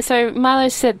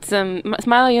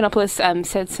Yiannopoulos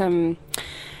said some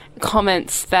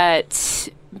comments that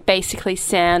basically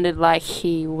sounded like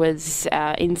he was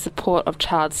in support of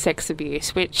child sex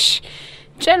abuse, which,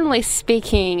 generally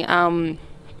speaking,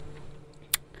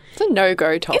 it's a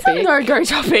no-go topic. It's a no-go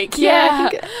topic, yeah.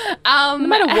 No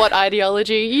matter what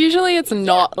ideology, usually it's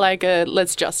not like a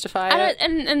let's justify it.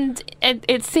 And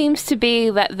it seems to be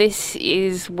that this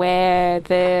is where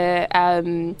the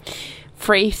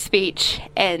free speech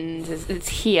ends. It's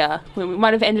here. We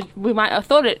might have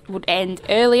thought it would end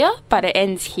earlier, but it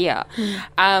ends here.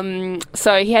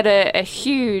 So he had a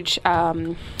huge, I'm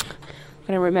going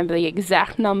to remember the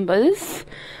exact numbers,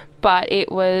 but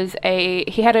it was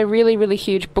he had a really, really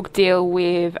huge book deal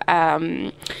with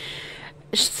Simon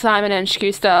and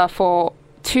Schuster for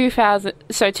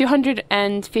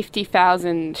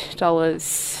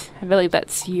 $250,000. I believe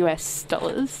that's US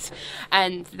dollars,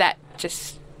 and that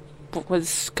just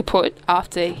was kaput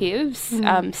after his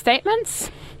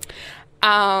statements.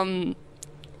 And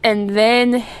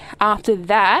then after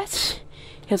that,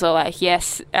 he was all like,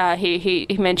 yes, he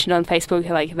mentioned on Facebook,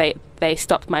 like, they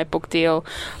stopped my book deal.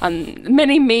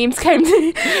 Many memes came to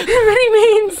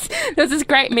many memes. There was this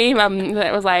great meme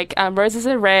that was like, roses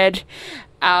are red,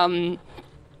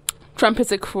 Trump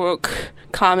is a crook,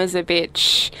 Karma's a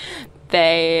bitch.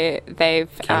 They've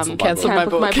cancelled my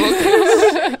book.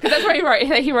 That's what he wrote.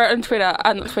 He wrote on Twitter.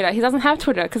 Not Twitter. He doesn't have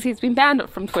Twitter because he's been banned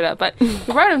from Twitter. But he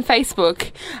wrote on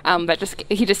Facebook.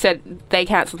 He just said they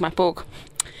cancelled my book.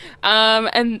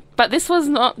 But this was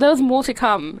not. There was more to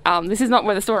come. This is not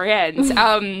where the story ends.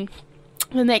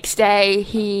 The next day,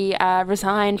 he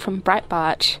resigned from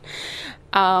Breitbart.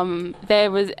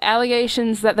 There was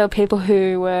allegations that there were people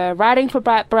who were writing for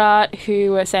Breitbart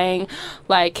who were saying,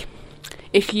 like,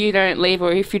 if you don't leave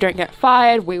or if you don't get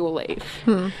fired, we will leave.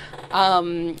 Whether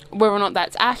or not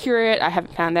that's accurate, I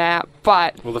haven't found out.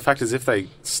 But well, the fact is, if they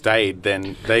stayed,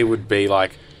 then they would be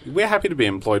like, we're happy to be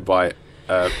employed by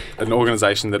an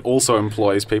organisation that also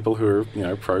employs people who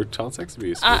are, pro child sex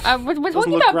abuse. We're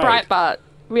talking about Breitbart.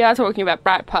 We are talking about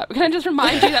Breitbart. Can I just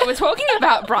remind you that we're talking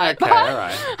about Breitbart? Okay, all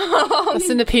right. There's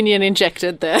an opinion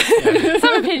injected there.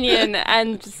 Some opinion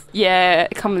and just,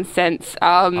 common sense.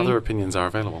 Other opinions are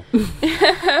available.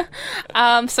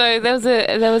 So there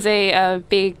was a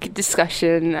big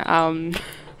discussion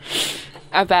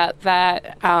about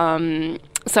that.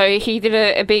 So he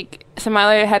did so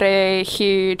Milo had a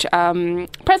huge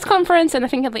press conference, and I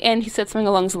think at the end he said something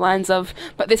along the lines of,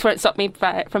 but this won't stop me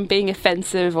from being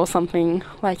offensive or something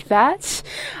like that.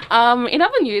 In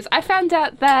other news, I found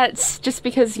out that just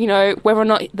because, whether or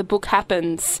not the book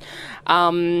happens,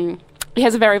 he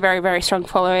has a very, very, very strong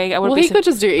following. He could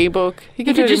just do ebook. He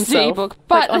could just do ebook.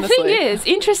 But the thing is,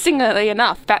 interestingly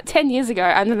enough, about 10 years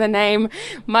ago, under the name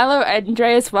Milo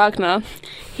Andreas Wagner,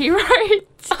 he wrote...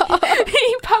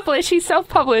 he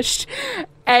self-published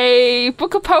a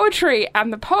book of poetry,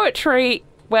 and the poetry,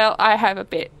 well, I have a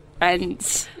bit, and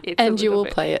you will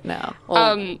play it now,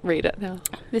 or read it now.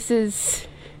 This is,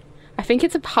 I think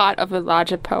it's a part of a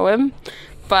larger poem,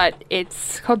 but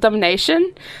it's called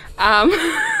Domination.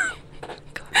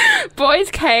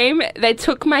 Boys came, they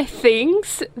took my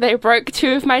things, they broke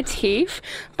 2 of my teeth,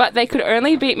 but they could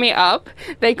only beat me up,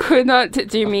 they could not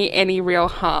do me any real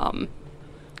harm.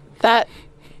 That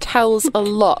tells a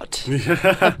lot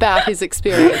about his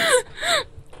experience.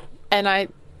 And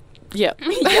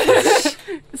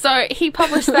So he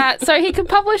published that so he could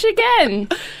publish again.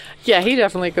 Yeah, he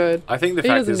definitely could. I think the he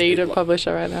fact doesn't is need a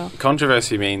publisher right now.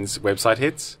 Controversy means website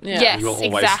hits. Yeah. Yes, you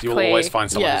will always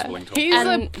find someone who's willing to. He's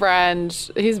a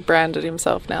brand. He's branded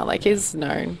himself now. Like, he's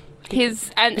known. Which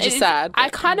is sad. I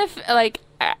kind of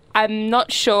I'm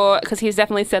not sure, because he's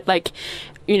definitely said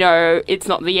it's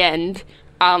not the end.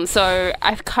 So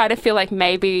I kind of feel like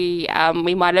maybe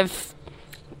we might have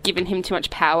given him too much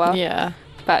power. Yeah.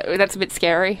 But that's a bit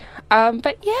scary.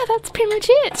 But yeah, that's pretty much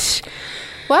it.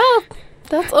 Well,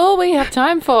 that's all we have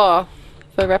time for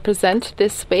Represent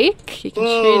this week. You can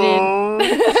tune in.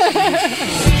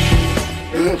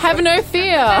 Have no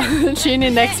fear. Tune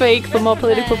in next week for more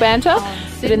political banter.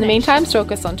 But in the meantime,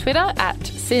 stalk us on Twitter at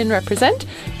SynRepresent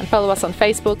and follow us on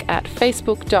Facebook at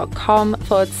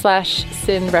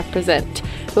facebook.com/SynRepresent.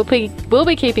 We'll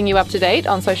be keeping you up to date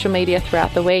on social media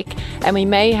throughout the week, and we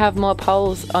may have more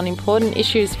polls on important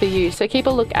issues for you, so keep a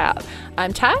look out.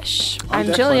 I'm Tash.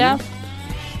 I'm Julia.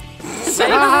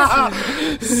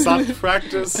 Suck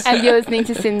practice. And you're listening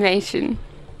to Syn Nation.